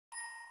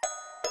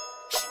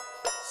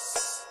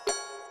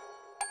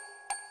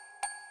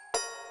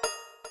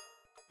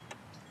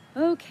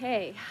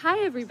Okay, hi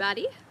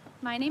everybody.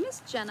 My name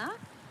is Jenna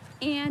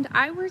and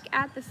I work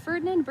at the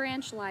Ferdinand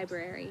Branch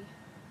Library.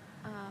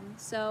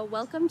 So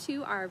welcome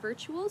to our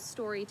virtual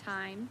story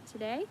time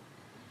today.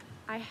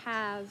 I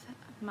have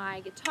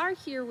my guitar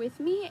here with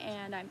me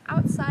and I'm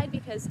outside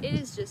because it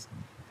is just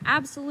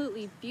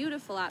absolutely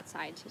beautiful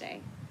outside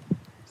today.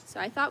 So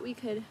I thought we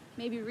could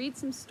maybe read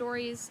some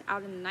stories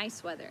out in the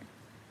nice weather.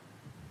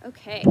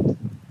 Okay,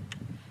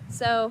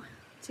 so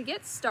to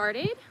get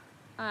started,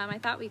 I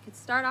thought we could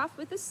start off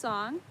with a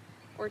song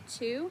or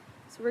two.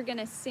 So we're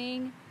gonna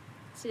sing,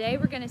 today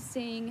we're gonna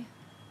sing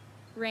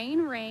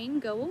Rain, Rain,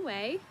 Go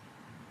Away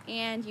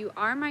and You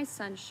Are My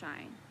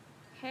Sunshine,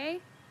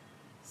 okay?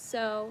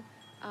 So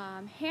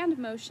hand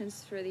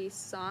motions for these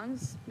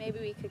songs, maybe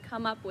we could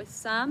come up with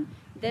some,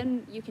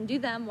 then you can do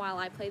them while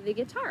I play the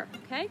guitar,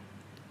 okay?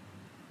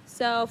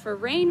 So for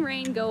Rain,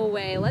 Rain, Go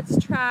Away, let's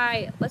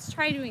try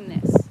doing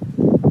this.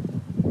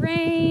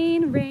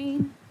 Rain,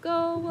 rain,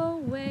 go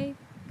away,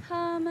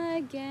 come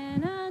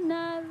again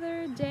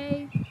another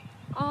day.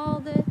 All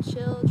the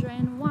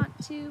children want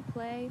to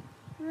play.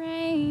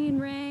 Rain,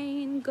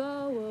 rain,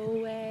 go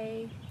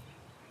away.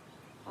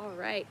 All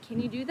right,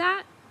 can you do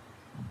that?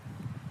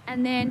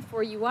 And then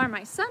for You Are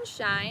My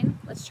Sunshine,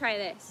 let's try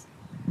this.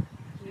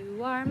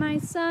 You are my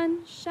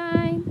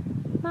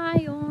sunshine,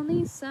 my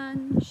only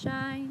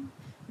sunshine.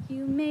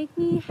 You make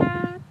me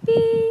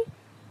happy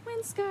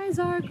when skies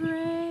are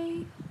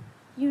gray.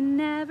 You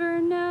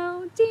never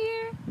know,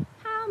 dear,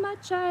 how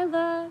much I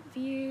love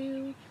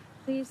you.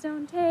 Please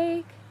don't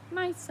take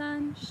my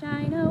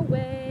sunshine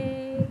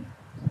away.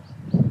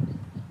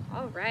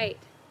 All right,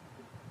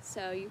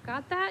 so you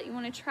got that? You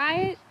want to try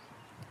it?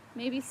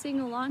 Maybe sing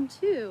along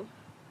too.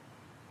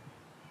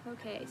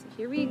 Okay, so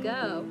here we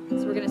go.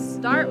 So we're going to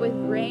start with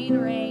Rain,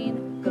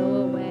 Rain, Go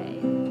Away.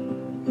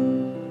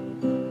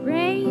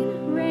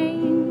 Rain,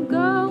 rain, go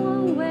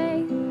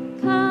away,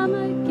 come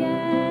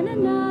again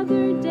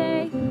another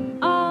day.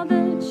 All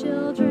the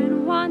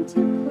children want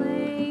to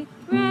play.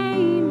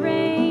 Rain,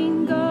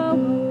 rain, go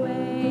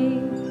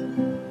away.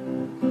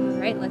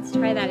 All right, let's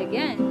try that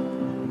again.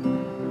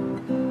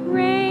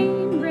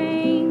 Rain,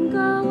 rain,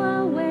 go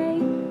away,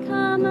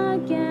 come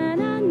again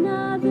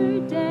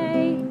another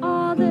day.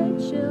 All the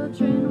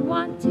children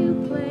want to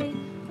play.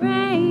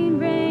 Rain,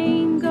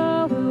 rain,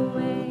 go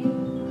away.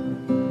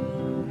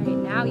 All right,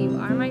 now You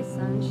Are My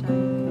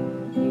Sunshine.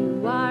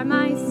 You are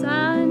my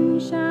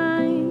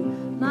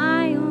sunshine,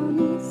 my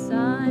only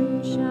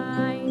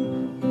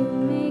sunshine. You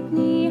make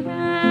me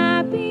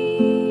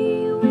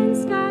happy when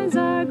skies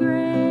are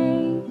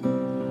gray.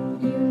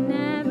 You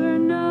never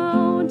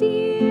know,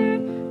 dear,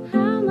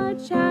 how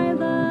much I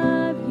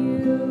love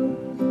you.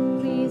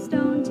 Please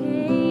don't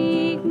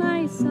take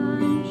my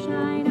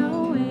sunshine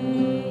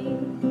away.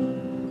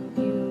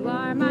 You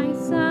are my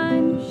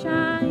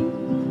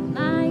sunshine,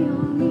 my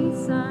only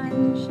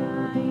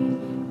sunshine.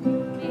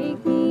 You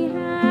make me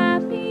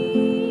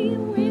happy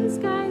when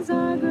skies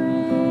are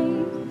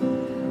gray.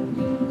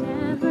 You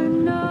never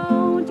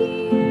know,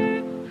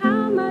 dear,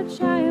 how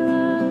much I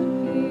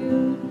love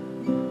you.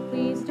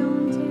 Please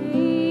don't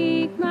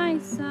take my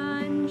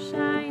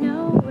sunshine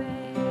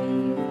away.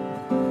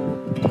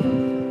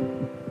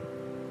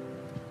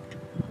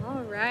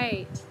 All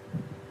right.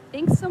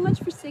 Thanks so much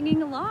for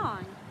singing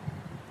along.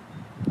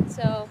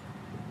 So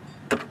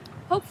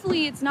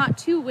hopefully it's not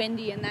too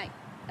windy and that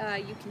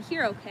you can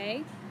hear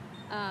okay.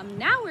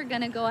 Now we're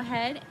gonna go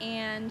ahead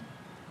and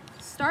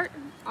start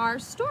our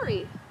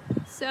story.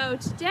 So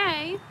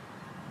today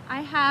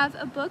I have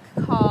a book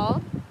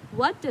called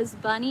What Does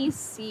Bunny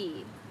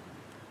See?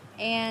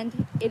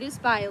 And it is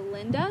by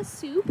Linda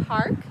Sue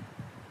Park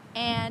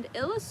and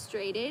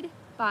illustrated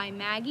by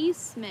Maggie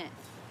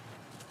Smith.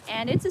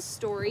 And it's a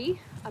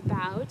story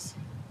about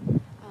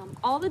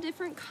all the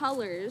different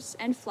colors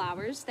and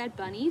flowers that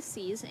Bunny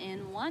sees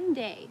in one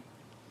day.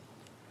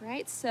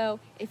 Right, so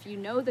if you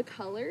know the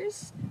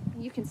colors,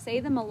 you can say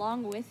them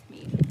along with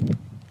me.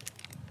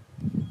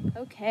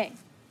 Okay.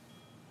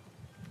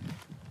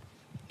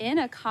 In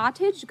a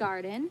cottage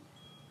garden,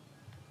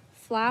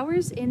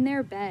 flowers in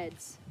their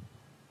beds,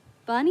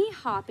 Bunny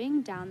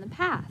hopping down the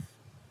path.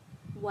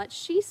 What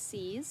she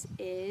sees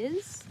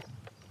is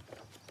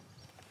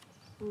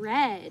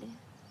red.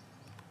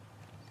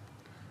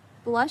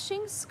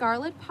 Blushing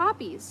scarlet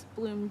poppies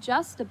bloom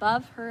just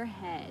above her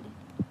head.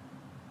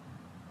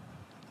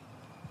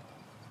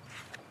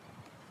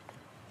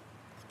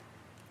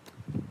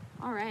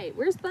 All right,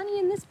 where's Bunny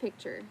in this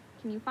picture?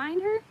 Can you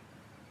find her?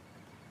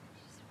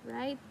 She's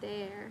right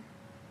there.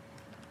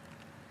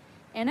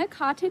 In a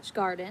cottage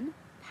garden,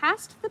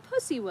 past the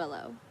pussy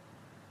willow,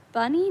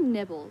 Bunny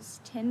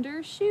nibbles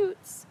tender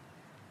shoots.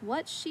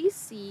 What she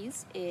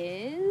sees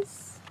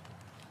is,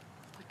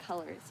 what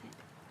color is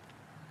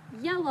it?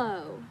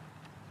 Yellow.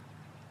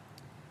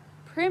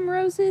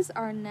 Primroses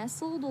are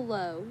nestled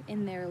low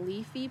in their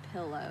leafy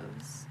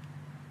pillows.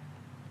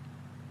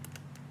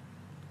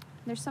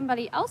 There's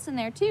somebody else in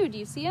there too. Do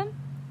you see him?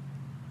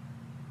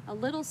 A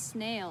little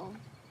snail.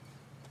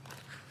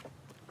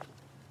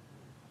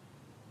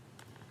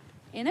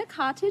 In a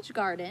cottage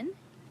garden,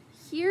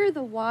 hear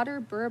the water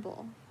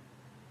burble.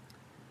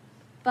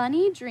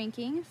 Bunny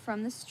drinking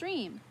from the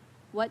stream.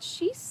 What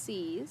she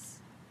sees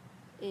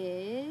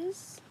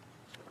is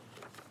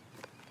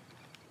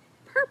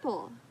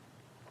purple.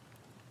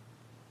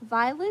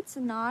 Violets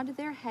nod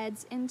their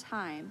heads in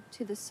time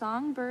to the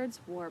songbirds'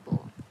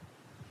 warble.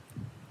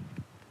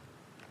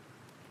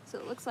 So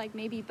it looks like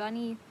maybe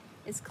Bunny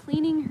is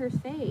cleaning her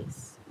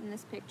face in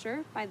this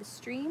picture by the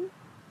stream.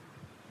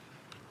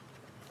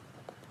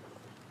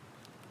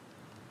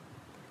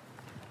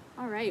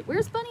 All right,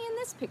 where's Bunny in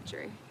this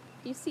picture?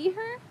 Do you see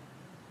her?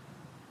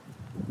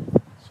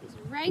 She's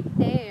right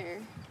there.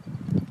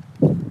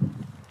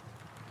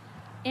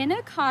 In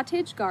a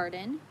cottage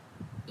garden,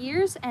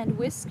 ears and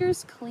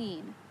whiskers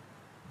clean,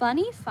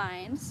 Bunny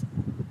finds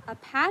a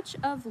patch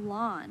of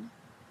lawn.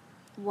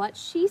 What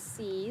she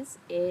sees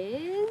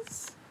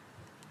is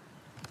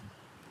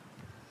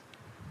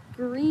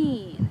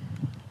green.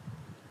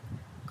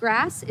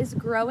 Grass is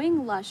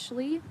growing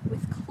lushly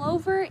with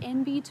clover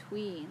in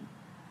between.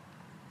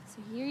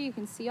 So here you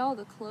can see all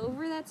the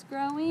clover that's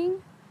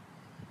growing.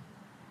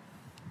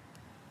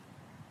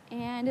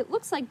 And it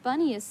looks like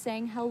Bunny is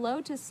saying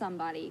hello to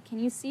somebody. Can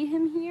you see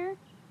him here?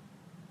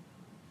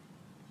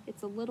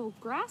 It's a little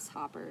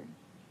grasshopper.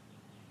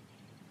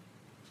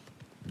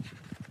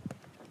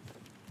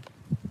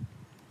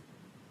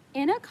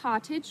 In a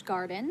cottage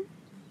garden,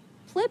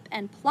 plip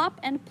and plop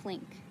and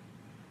plink,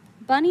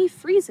 Bunny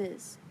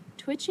freezes,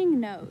 twitching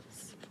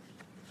nose.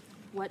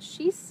 What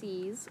she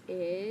sees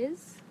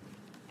is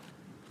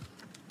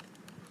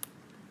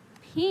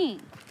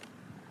pink.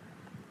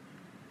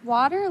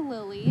 Water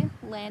lily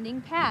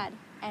landing pad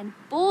and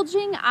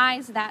bulging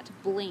eyes that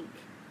blink.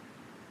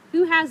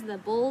 Who has the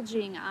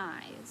bulging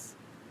eyes?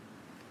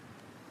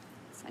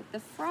 It's like the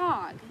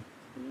frog.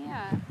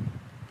 Yeah.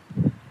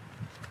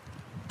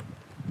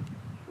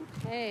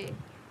 Okay.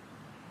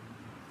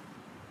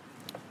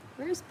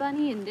 Where's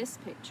Bunny in this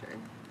picture?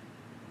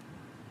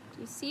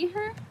 Do you see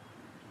her?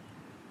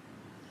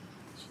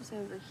 She's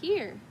over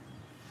here.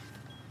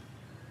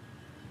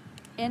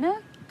 In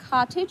a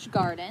cottage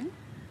garden,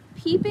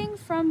 peeping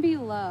from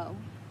below,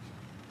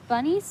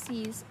 Bunny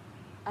sees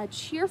a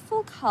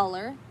cheerful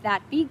color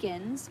that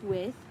begins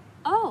with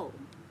O.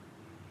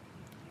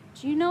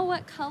 Do you know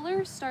what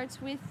color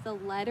starts with the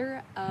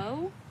letter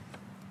O?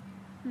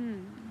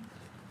 Can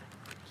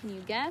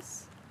you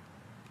guess?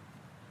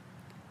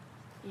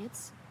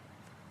 It's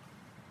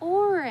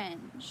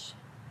orange.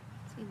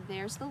 See,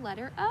 there's the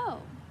letter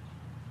O.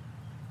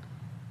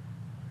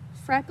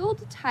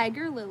 Freckled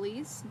tiger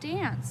lilies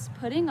dance,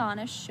 putting on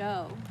a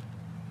show.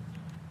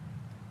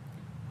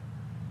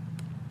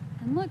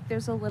 And look,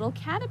 there's a little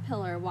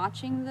caterpillar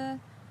watching the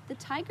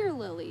tiger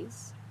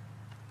lilies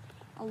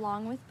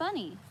along with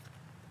Bunny.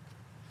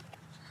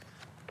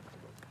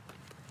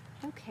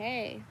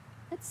 Okay,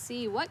 let's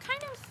see. What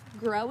kind of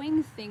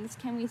growing things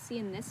can we see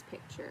in this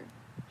picture?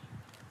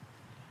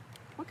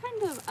 What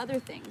kind of other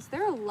things?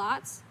 There are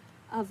lots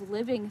of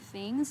living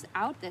things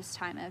out this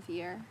time of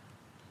year.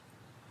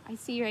 I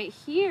see right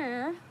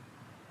here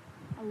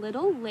a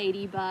little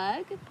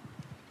ladybug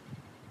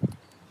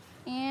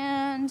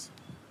and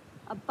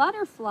a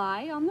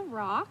butterfly on the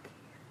rock.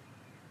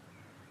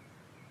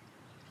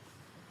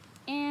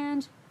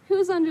 And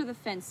who's under the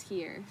fence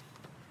here?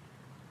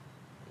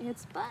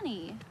 It's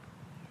Bunny.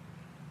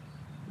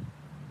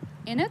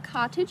 In a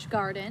cottage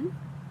garden,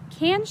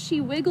 can she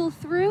wiggle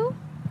through?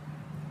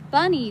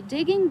 Bunny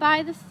digging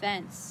by the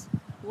fence.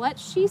 What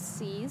she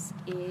sees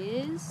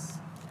is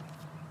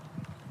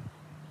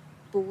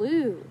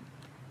blue.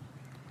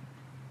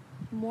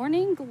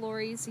 Morning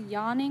glories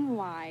yawning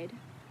wide.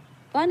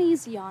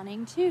 Bunny's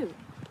yawning too.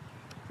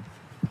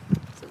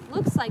 So it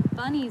looks like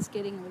Bunny's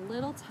getting a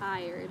little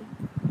tired.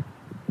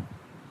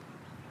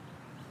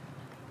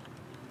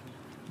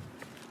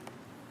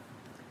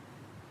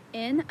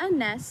 In a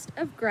nest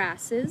of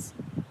grasses,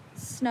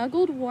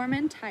 snuggled warm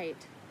and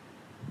tight,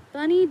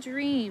 Bunny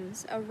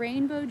dreams a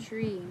rainbow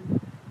dream,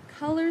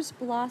 colors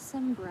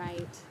blossom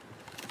bright.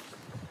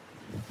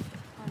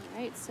 All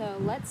right, so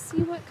let's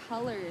see what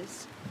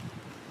colors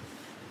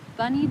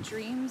Bunny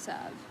dreams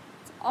of.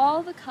 It's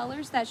all the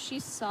colors that she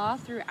saw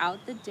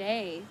throughout the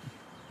day.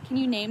 Can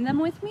you name them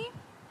with me?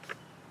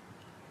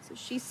 So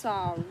she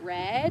saw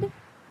red,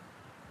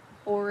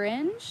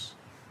 orange,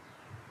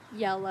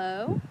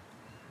 yellow,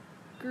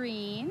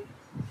 green,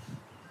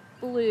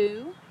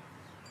 blue,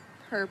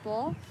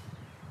 purple,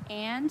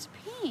 and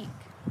pink.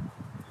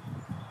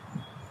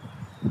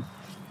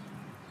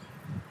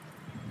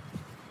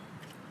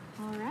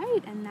 All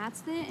right, and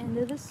that's the end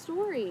of the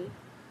story.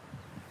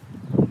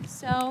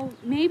 So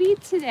maybe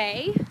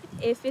today,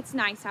 if it's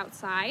nice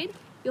outside,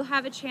 you'll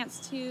have a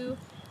chance to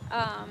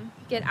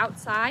get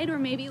outside or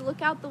maybe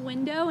look out the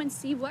window and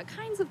see what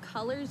kinds of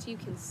colors you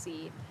can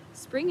see.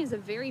 Spring is a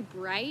very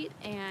bright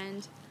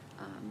and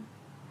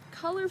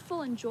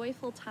colorful and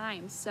joyful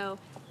time. So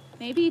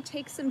maybe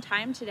take some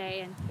time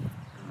today and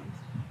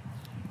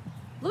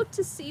look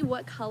to see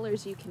what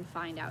colors you can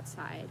find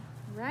outside,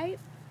 right?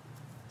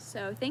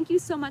 So thank you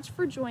so much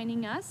for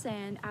joining us,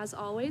 and as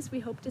always, we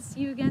hope to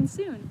see you again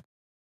soon.